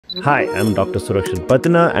Hi, I'm Dr.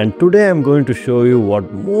 Surakshith and today I'm going to show you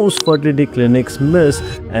what most fertility clinics miss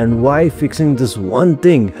and why fixing this one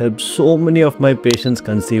thing helps so many of my patients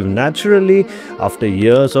conceive naturally after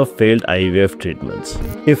years of failed IVF treatments.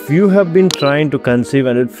 If you have been trying to conceive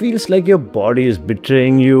and it feels like your body is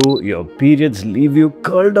betraying you, your periods leave you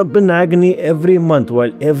curled up in agony every month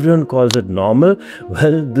while everyone calls it normal,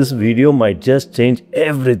 well, this video might just change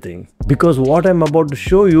everything. Because what I'm about to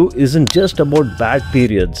show you isn't just about bad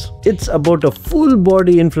periods. It's about a full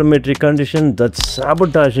body inflammatory condition that's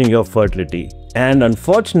sabotaging your fertility. And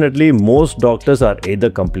unfortunately, most doctors are either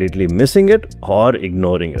completely missing it or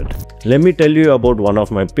ignoring it. Let me tell you about one of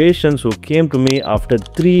my patients who came to me after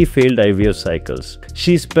 3 failed IVF cycles.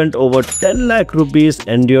 She spent over 10 lakh rupees,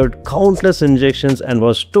 endured countless injections and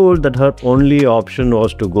was told that her only option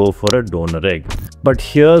was to go for a donor egg. But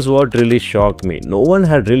here's what really shocked me. No one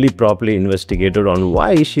had really properly investigated on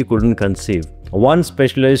why she couldn't conceive. One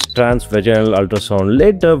specialized transvaginal ultrasound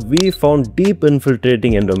later, we found deep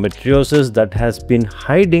infiltrating endometriosis that has been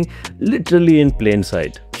hiding literally in plain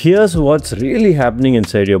sight. Here's what's really happening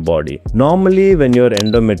inside your body. Normally, when your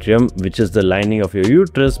endometrium, which is the lining of your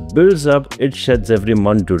uterus, builds up, it sheds every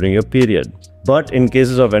month during your period. But in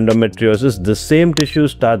cases of endometriosis, the same tissue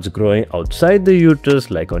starts growing outside the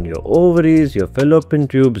uterus, like on your ovaries, your fallopian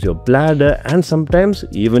tubes, your bladder, and sometimes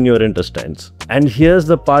even your intestines. And here's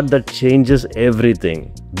the part that changes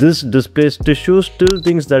everything. This displaced tissue still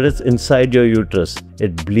thinks that it's inside your uterus.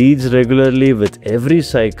 It bleeds regularly with every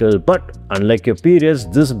cycle, but unlike your periods,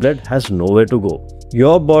 this blood has nowhere to go.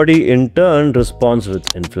 Your body in turn responds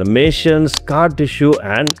with inflammation, scar tissue,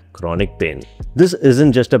 and chronic pain. This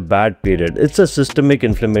isn't just a bad period, it's a systemic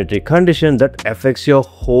inflammatory condition that affects your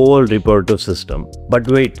whole reproductive system. But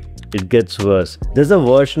wait, it gets worse. There's a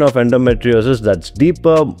version of endometriosis that's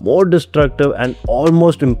deeper, more destructive, and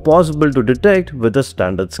almost impossible to detect with a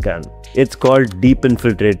standard scan. It's called Deep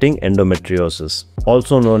Infiltrating Endometriosis,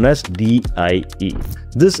 also known as DIE.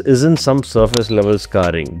 This isn't some surface level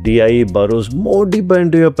scarring. DIE burrows more deeper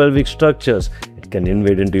into your pelvic structures. It can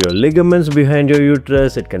invade into your ligaments behind your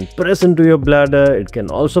uterus, it can press into your bladder, it can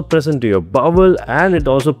also press into your bowel, and it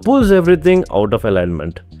also pulls everything out of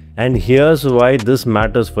alignment. And here's why this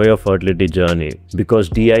matters for your fertility journey. Because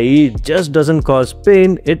DIE just doesn't cause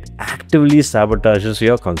pain, it actively sabotages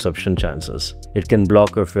your conception chances. It can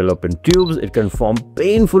block your fallopian tubes, it can form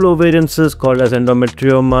painful ovarian cysts called as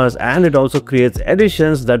endometriomas, and it also creates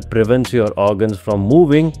adhesions that prevents your organs from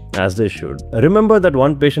moving as they should. Remember that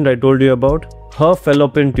one patient I told you about? Her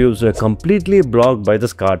fallopian tubes were completely blocked by the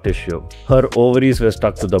scar tissue. Her ovaries were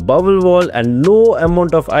stuck to the bowel wall, and no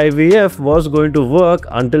amount of IVF was going to work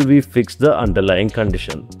until we fixed the underlying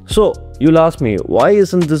condition. So, you'll ask me, why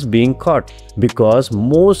isn't this being caught? Because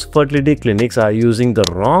most fertility clinics are using the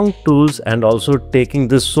wrong tools and also taking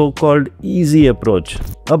this so-called easy approach.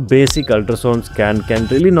 A basic ultrasound scan can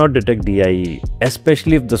really not detect DIE,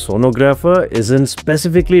 especially if the sonographer isn't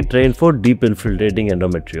specifically trained for deep infiltrating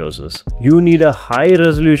endometriosis. You need a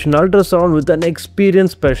high-resolution ultrasound with an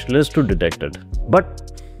experienced specialist to detect it.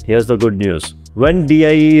 But here's the good news. When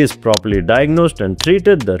DIE is properly diagnosed and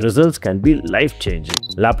treated, the results can be life-changing.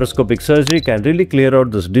 Laparoscopic surgery can really clear out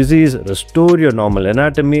this disease, restore your normal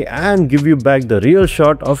anatomy, and give you back the real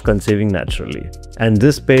shot of conceiving naturally. And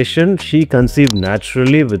this patient, she conceived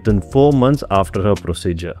naturally within 4 months after her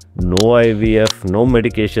procedure. No IVF, no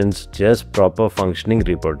medications, just proper functioning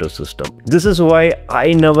reproductive system. This is why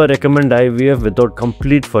I never recommend IVF without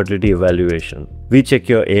complete fertility evaluation. We check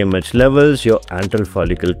your AMH levels, your antral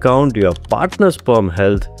follicle count, your partner's sperm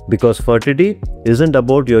health, because fertility isn't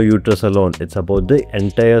about your uterus alone, it's about the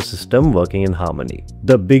entire system working in harmony.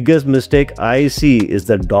 The biggest mistake I see is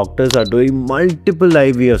that doctors are doing multiple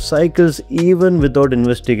IVF cycles even without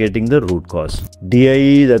investigating the root cause.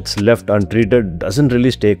 DIE that's left untreated doesn't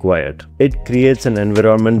really stay quiet. It creates an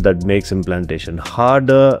environment that makes implantation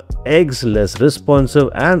harder, eggs less responsive,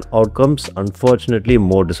 and outcomes unfortunately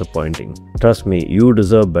more disappointing. Trust me, you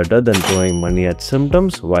deserve better than throwing money at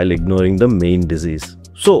symptoms while ignoring the main disease.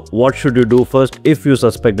 So, what should you do first if you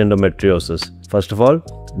suspect endometriosis? First of all,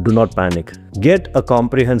 do not panic. Get a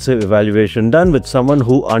comprehensive evaluation done with someone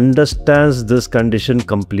who understands this condition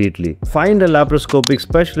completely. Find a laparoscopic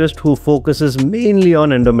specialist who focuses mainly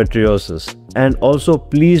on endometriosis. And also,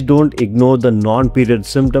 please don't ignore the non-period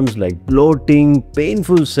symptoms like bloating,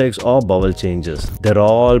 painful sex, or bowel changes. They're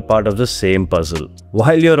all part of the same puzzle.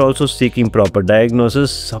 While you're also seeking proper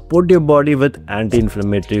diagnosis, support your body with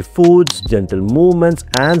anti-inflammatory foods, gentle movements,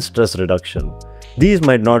 and stress reduction. These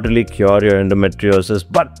might not really cure your endometriosis,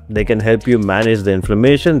 but they can help you manage the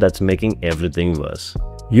inflammation that's making everything worse.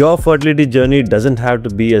 Your fertility journey doesn't have to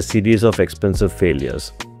be a series of expensive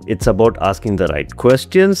failures. It's about asking the right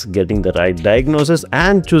questions, getting the right diagnosis,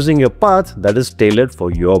 and choosing a path that is tailored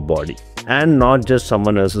for your body and not just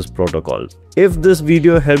someone else's protocol. If this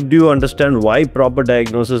video helped you understand why proper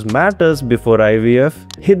diagnosis matters before IVF,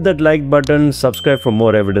 hit that like button, subscribe for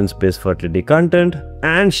more evidence-based fertility content,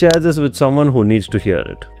 and share this with someone who needs to hear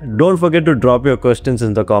it. Don't forget to drop your questions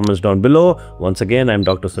in the comments down below. Once again, I'm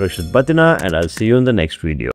Dr. Surakshith and I'll see you in the next video.